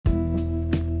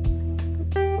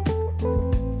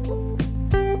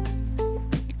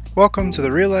Welcome to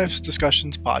the Real Life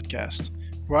Discussions podcast,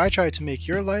 where I try to make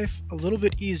your life a little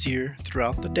bit easier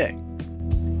throughout the day.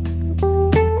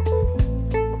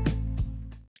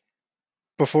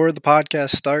 Before the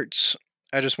podcast starts,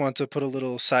 I just want to put a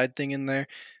little side thing in there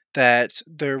that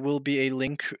there will be a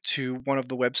link to one of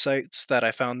the websites that I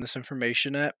found this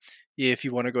information at if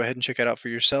you want to go ahead and check it out for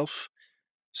yourself.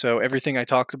 So everything I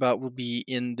talked about will be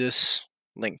in this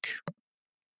link.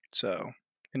 So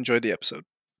enjoy the episode.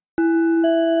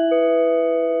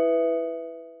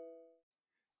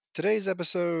 Today's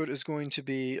episode is going to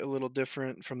be a little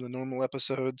different from the normal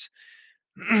episodes.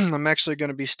 I'm actually going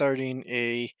to be starting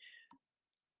a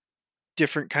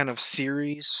different kind of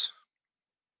series,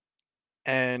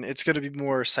 and it's going to be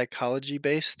more psychology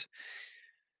based.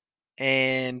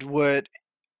 And what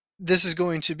this is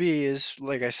going to be is,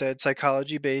 like I said,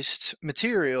 psychology based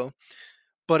material,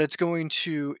 but it's going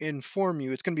to inform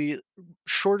you. It's going to be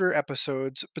shorter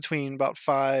episodes between about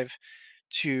 5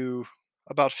 to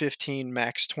about 15,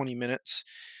 max 20 minutes,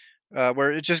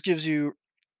 where it just gives you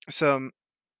some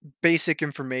basic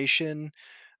information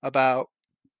about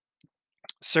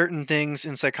certain things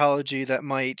in psychology that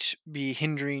might be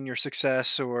hindering your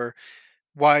success or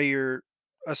why you're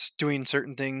doing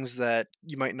certain things that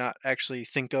you might not actually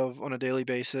think of on a daily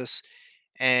basis.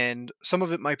 And some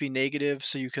of it might be negative,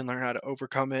 so you can learn how to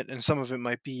overcome it, and some of it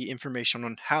might be information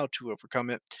on how to overcome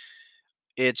it.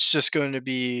 It's just going to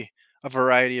be a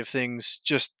variety of things,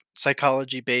 just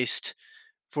psychology based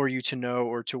for you to know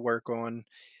or to work on.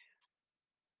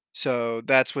 So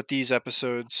that's what these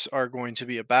episodes are going to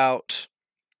be about.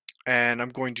 And I'm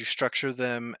going to structure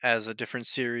them as a different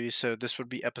series. So this would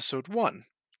be episode 1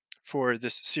 for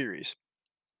this series.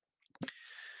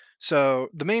 So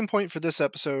the main point for this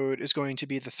episode is going to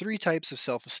be the 3 types of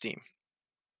self-esteem.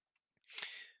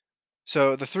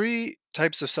 So the 3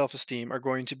 types of self-esteem are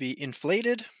going to be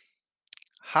inflated,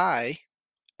 high,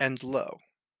 and low.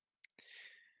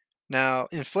 Now,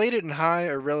 inflated and high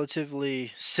are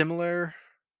relatively similar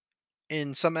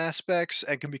in some aspects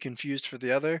and can be confused for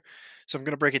the other. So I'm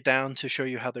going to break it down to show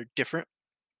you how they're different.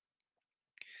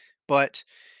 But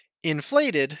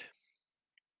inflated,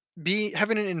 be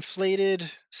having an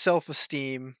inflated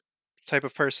self-esteem type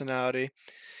of personality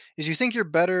is you think you're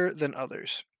better than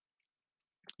others.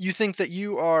 You think that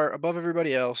you are above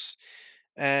everybody else,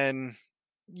 and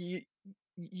you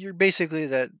you're basically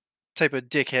that type of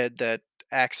dickhead that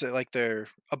acts like they're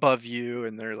above you,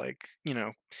 and they're like,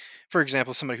 for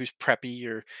example, somebody who's preppy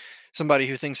or somebody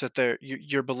who thinks that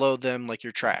you're below them, like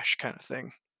you're trash kind of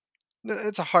thing.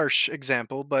 It's a harsh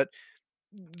example, but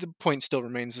the point still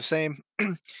remains the same.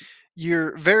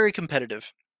 You're very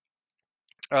competitive.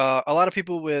 A lot of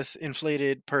people with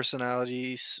inflated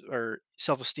personalities or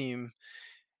self-esteem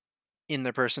in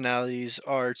their personalities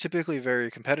are typically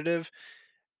very competitive,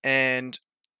 and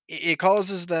it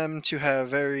causes them to have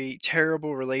very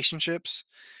terrible relationships,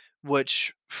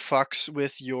 which fucks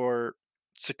with your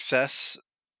success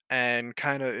and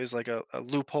kind of is like a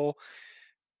loophole.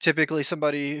 Typically,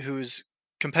 somebody who's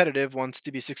competitive wants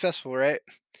to be successful, right?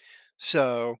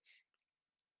 So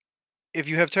if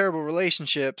you have terrible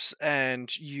relationships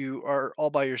and you are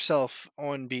all by yourself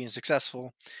on being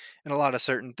successful in a lot of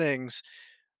certain things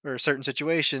or certain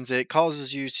situations, it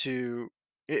causes you to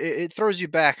it throws you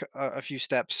back a few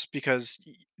steps because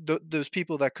those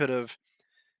people that could have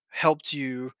helped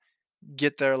you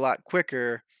get there a lot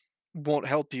quicker won't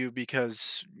help you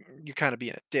because you're kind of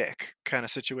being a dick kind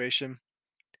of situation.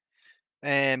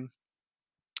 And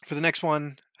for the next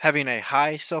one, having a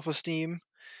high self-esteem,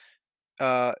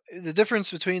 the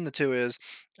difference between the two is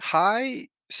high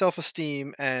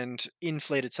self-esteem and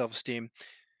inflated self-esteem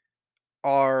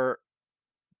are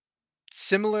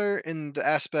similar in the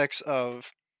aspects of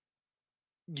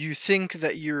you think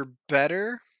that you're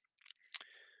better,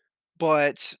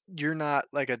 but you're not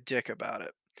like a dick about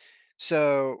it.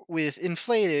 So with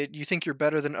inflated, you think you're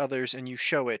better than others and you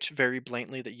show it very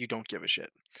blatantly that you don't give a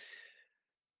shit.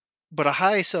 But a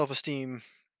high self-esteem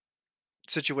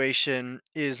situation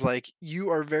is like you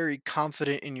are very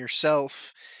confident in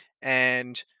yourself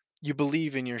and you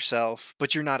believe in yourself,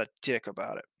 but you're not a dick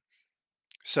about it.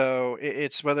 So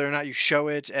it's whether or not you show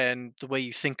it and the way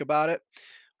you think about it,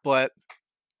 but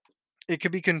it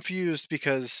could be confused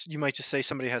because you might just say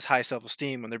somebody has high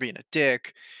self-esteem when they're being a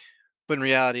dick, but in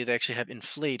reality they actually have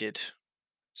inflated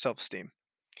self-esteem.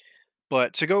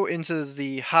 But to go into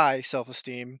the high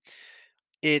self-esteem,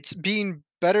 it's being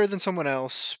better than someone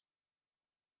else,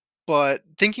 but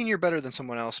thinking you're better than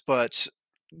someone else, but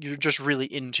you're just really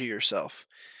into yourself.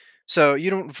 So you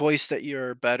don't voice that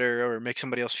you're better or make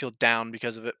somebody else feel down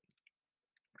because of it.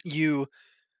 You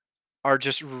are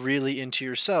just really into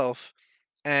yourself,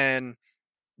 and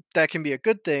that can be a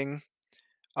good thing,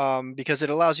 because it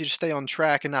allows you to stay on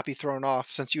track and not be thrown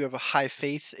off since you have a high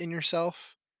faith in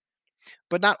yourself.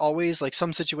 But not always. Like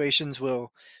some situations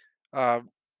will uh,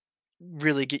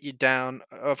 really get you down.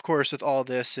 Of course, with all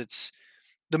this, it's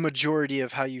the majority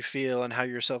of how you feel and how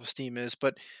your self-esteem is.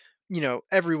 But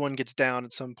everyone gets down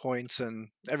at some points, and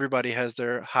everybody has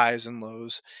their highs and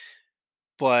lows.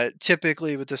 But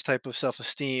typically, with this type of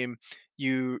self-esteem,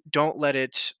 you don't let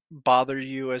it bother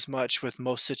you as much with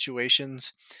most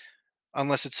situations,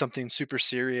 unless it's something super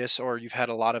serious or you've had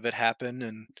a lot of it happen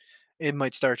and it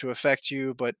might start to affect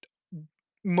you. But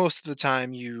most of the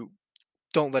time, you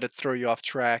don't let it throw you off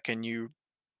track, and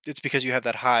it's because you have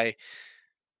that high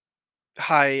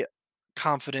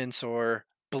confidence or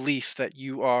belief that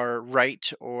you are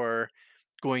right or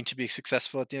going to be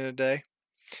successful at the end of the day.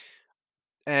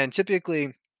 And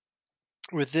typically,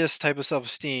 with this type of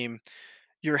self-esteem,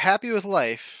 you're happy with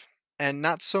life and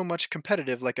not so much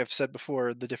competitive, like I've said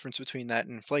before, the difference between that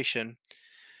and inflation.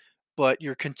 But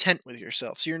you're content with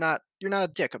yourself, so you're not a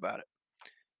dick about it.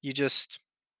 You just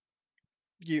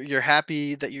you're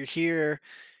happy that you're here,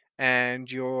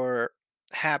 and you're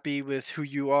happy with who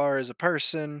you are as a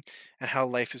person and how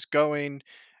life is going,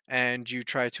 and you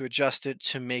try to adjust it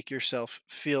to make yourself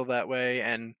feel that way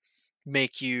and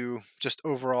make you just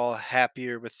overall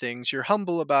happier with things. You're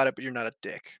humble about it, but you're not a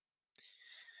dick.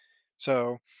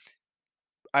 So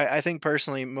I think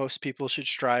personally most people should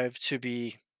strive to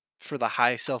be for the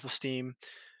high self-esteem,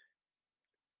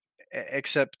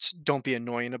 except don't be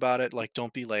annoying about it. Like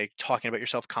don't be like talking about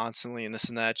yourself constantly and this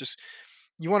and that. Just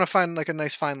you want to find like a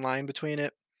nice fine line between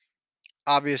it.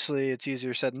 Obviously, it's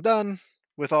easier said than done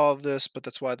with all of this, but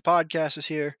that's why the podcast is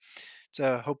here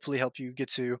to hopefully help you get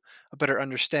to a better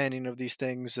understanding of these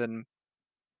things and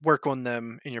work on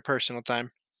them in your personal time.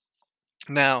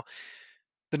 Now,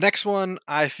 the next one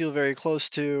I feel very close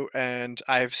to, and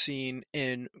I've seen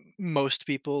in most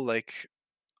people, like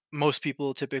most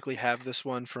people typically have this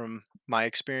one from my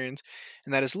experience,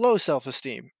 and that is low self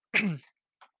esteem.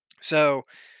 So,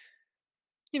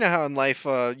 you know how in life,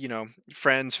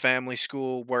 friends, family,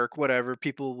 school, work, whatever,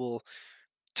 people will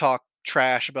talk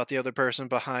trash about the other person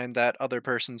behind that other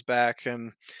person's back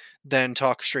and then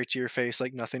talk straight to your face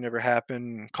like nothing ever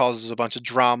happened, causes a bunch of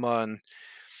drama and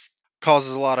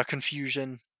causes a lot of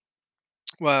confusion.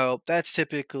 Well, that's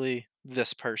typically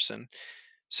this person.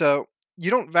 So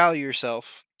you don't value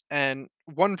yourself, and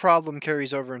one problem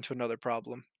carries over into another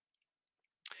problem,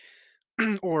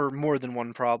 or more than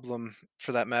one problem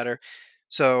for that matter.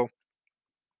 So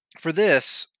for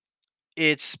this,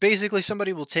 it's basically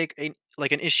somebody will take an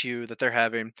issue that they're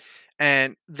having,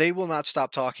 and they will not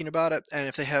stop talking about it. And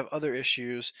if they have other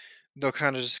issues, they'll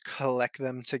kind of just collect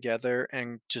them together,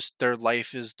 and just their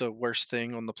life is the worst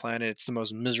thing on the planet. It's the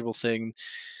most miserable thing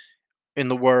in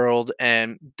the world,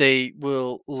 and they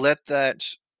will let that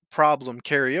problem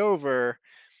carry over,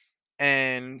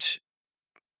 and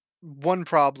one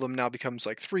problem now becomes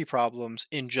like three problems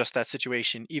in just that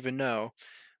situation, even though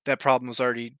that problem was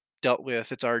already dealt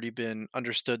with. It's already been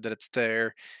understood that it's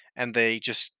there, and they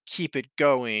just keep it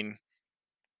going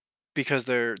because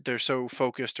they're so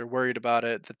focused or worried about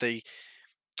it that they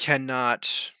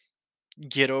cannot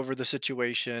get over the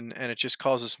situation, and it just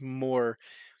causes more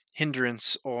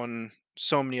hindrance on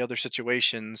so many other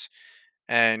situations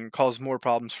and cause more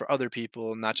problems for other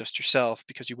people, not just yourself,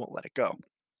 because you won't let it go.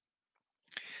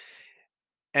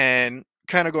 And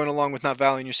kind of going along with not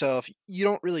valuing yourself, you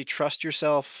don't really trust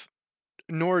yourself,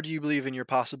 nor do you believe in your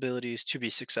possibilities to be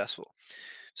successful.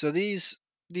 So these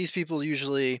people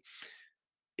usually,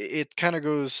 it kind of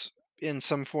goes in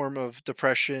some form of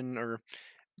depression or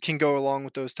can go along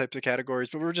with those types of categories,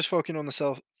 but we're just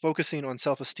focusing on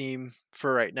self-esteem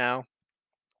for right now.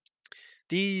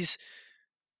 These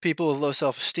people with low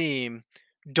self-esteem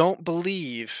don't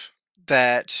believe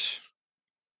that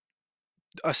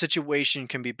a situation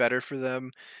can be better for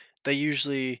them. They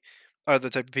usually are the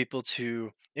type of people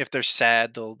to, if they're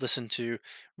sad, they'll listen to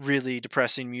really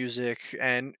depressing music.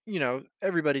 And,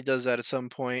 everybody does that at some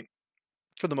point.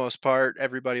 For the most part,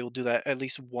 everybody will do that at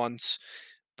least once.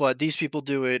 But these people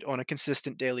do it on a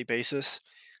consistent daily basis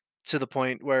to the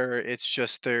point where it's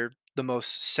just they're the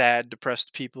most sad,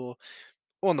 depressed people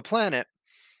on the planet.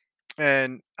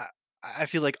 And I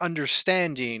feel like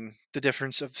understanding the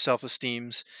difference of self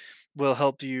esteems will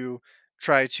help you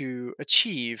try to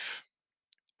achieve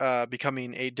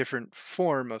becoming a different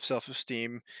form of self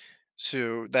esteem,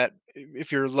 so that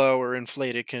if you're low or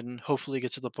inflated, can hopefully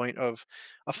get to the point of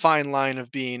a fine line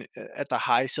of being at the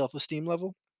high self esteem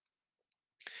level.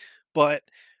 But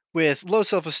with low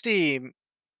self esteem,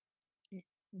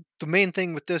 the main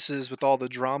thing with this is with all the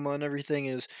drama and everything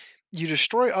is you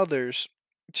destroy others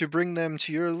to bring them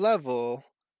to your level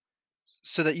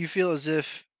so that you feel as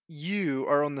if you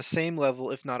are on the same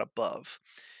level, if not above.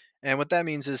 And what that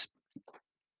means is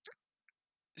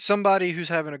somebody who's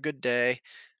having a good day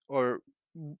or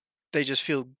they just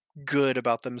feel good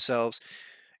about themselves,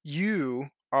 you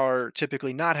are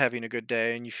typically not having a good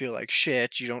day and you feel like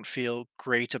shit, you don't feel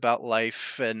great about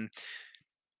life, and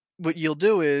what you'll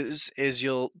do is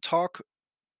you'll talk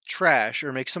trash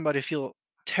or make somebody feel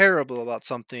terrible about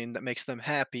something that makes them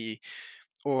happy,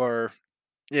 or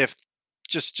if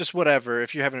just whatever,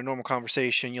 if you're having a normal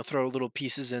conversation, you'll throw little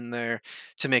pieces in there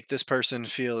to make this person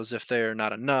feel as if they're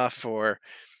not enough, or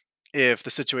if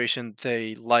the situation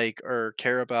they like or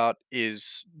care about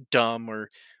is dumb, or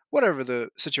whatever the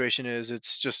situation is,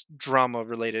 it's just drama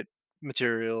related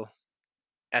material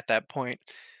at that point.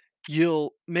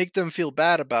 You'll make them feel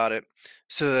bad about it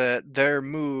so that their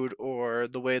mood or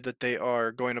the way that they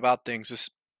are going about things is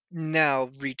now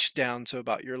reached down to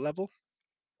about your level.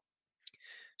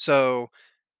 So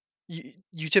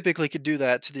you typically could do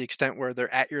that to the extent where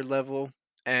they're at your level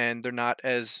and they're not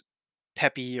as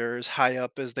peppy or as high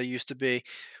up as they used to be,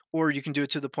 or you can do it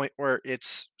to the point where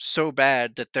it's so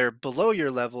bad that they're below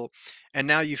your level and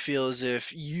now you feel as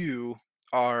if you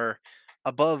are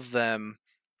above them,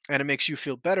 and it makes you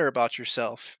feel better about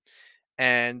yourself.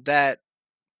 And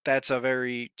that's a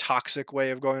very toxic way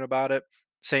of going about it.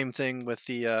 Same thing with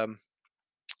the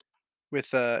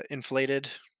inflated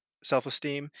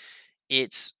self-esteem.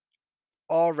 It's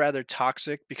all rather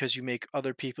toxic because you make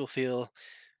other people feel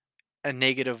a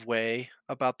negative way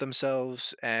about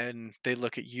themselves and they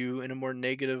look at you in a more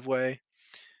negative way.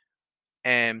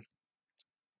 And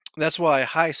that's why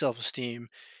high self-esteem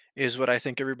is what I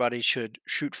think everybody should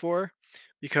shoot for,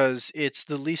 because it's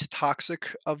the least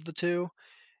toxic of the two,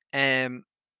 and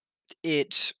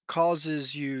it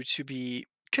causes you to be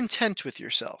content with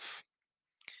yourself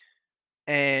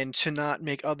and to not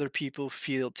make other people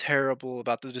feel terrible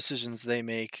about the decisions they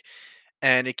make.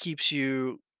 And it keeps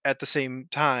you at the same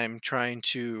time trying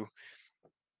to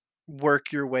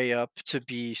work your way up to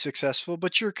be successful,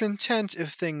 but you're content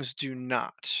if things do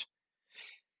not.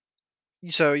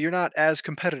 So you're not as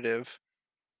competitive,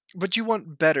 but you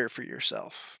want better for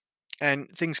yourself. And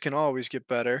things can always get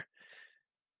better,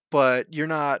 but you're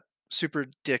not super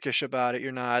dickish about it.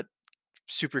 You're not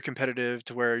super competitive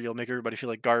to where you'll make everybody feel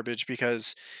like garbage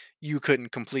because you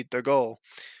couldn't complete the goal.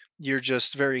 You're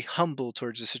just very humble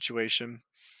towards the situation.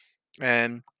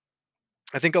 And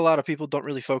I think a lot of people don't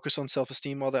really focus on self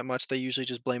esteem all that much. They usually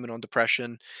just blame it on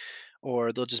depression,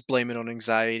 or they'll just blame it on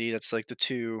anxiety. That's like the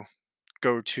two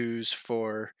go tos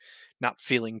for not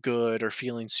feeling good or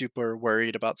feeling super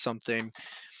worried about something.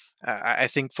 I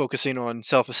think focusing on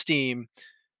self esteem,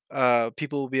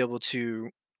 people will be able to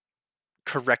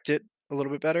correct it a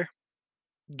little bit better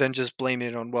than just blaming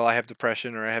it on, well, I have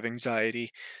depression or I have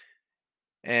anxiety.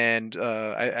 And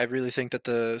I really think that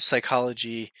the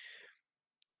psychology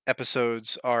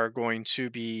episodes are going to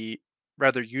be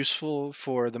rather useful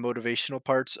for the motivational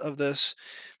parts of this,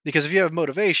 because if you have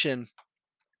motivation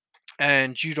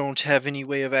and you don't have any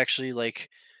way of actually like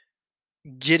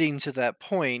getting to that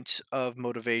point of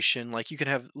motivation, like you can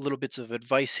have little bits of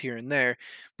advice here and there,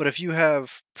 but if you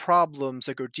have problems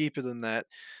that go deeper than that,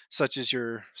 such as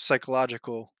your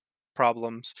psychological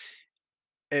problems,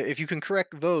 if you can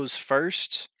correct those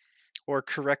first or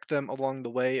correct them along the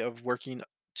way of working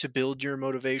to build your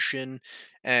motivation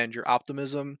and your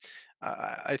optimism,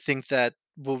 I think that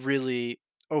will really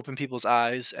open people's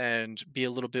eyes and be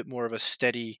a little bit more of a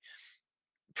steady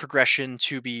progression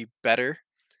to be better.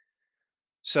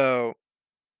 So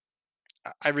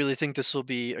I really think this will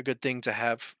be a good thing to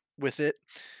have with it.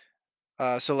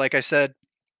 So, like I said,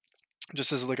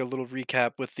 just as like a little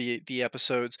recap with the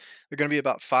episodes, they're going to be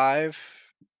about 5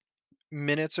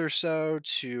 minutes or so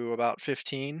to about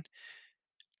 15,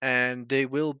 and they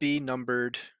will be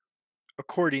numbered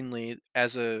accordingly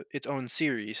as a its own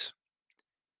series.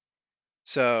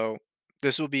 So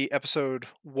this will be episode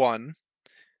 1,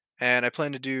 and I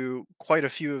plan to do quite a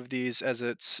few of these as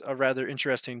it's a rather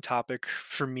interesting topic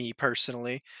for me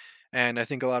personally, and I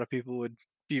think a lot of people would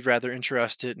be rather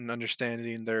interested in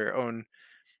understanding their own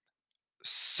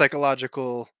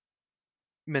psychological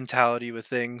mentality with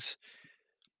things.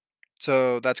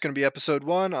 So that's going to be episode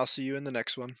 1. I'll see you in the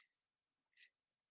next one.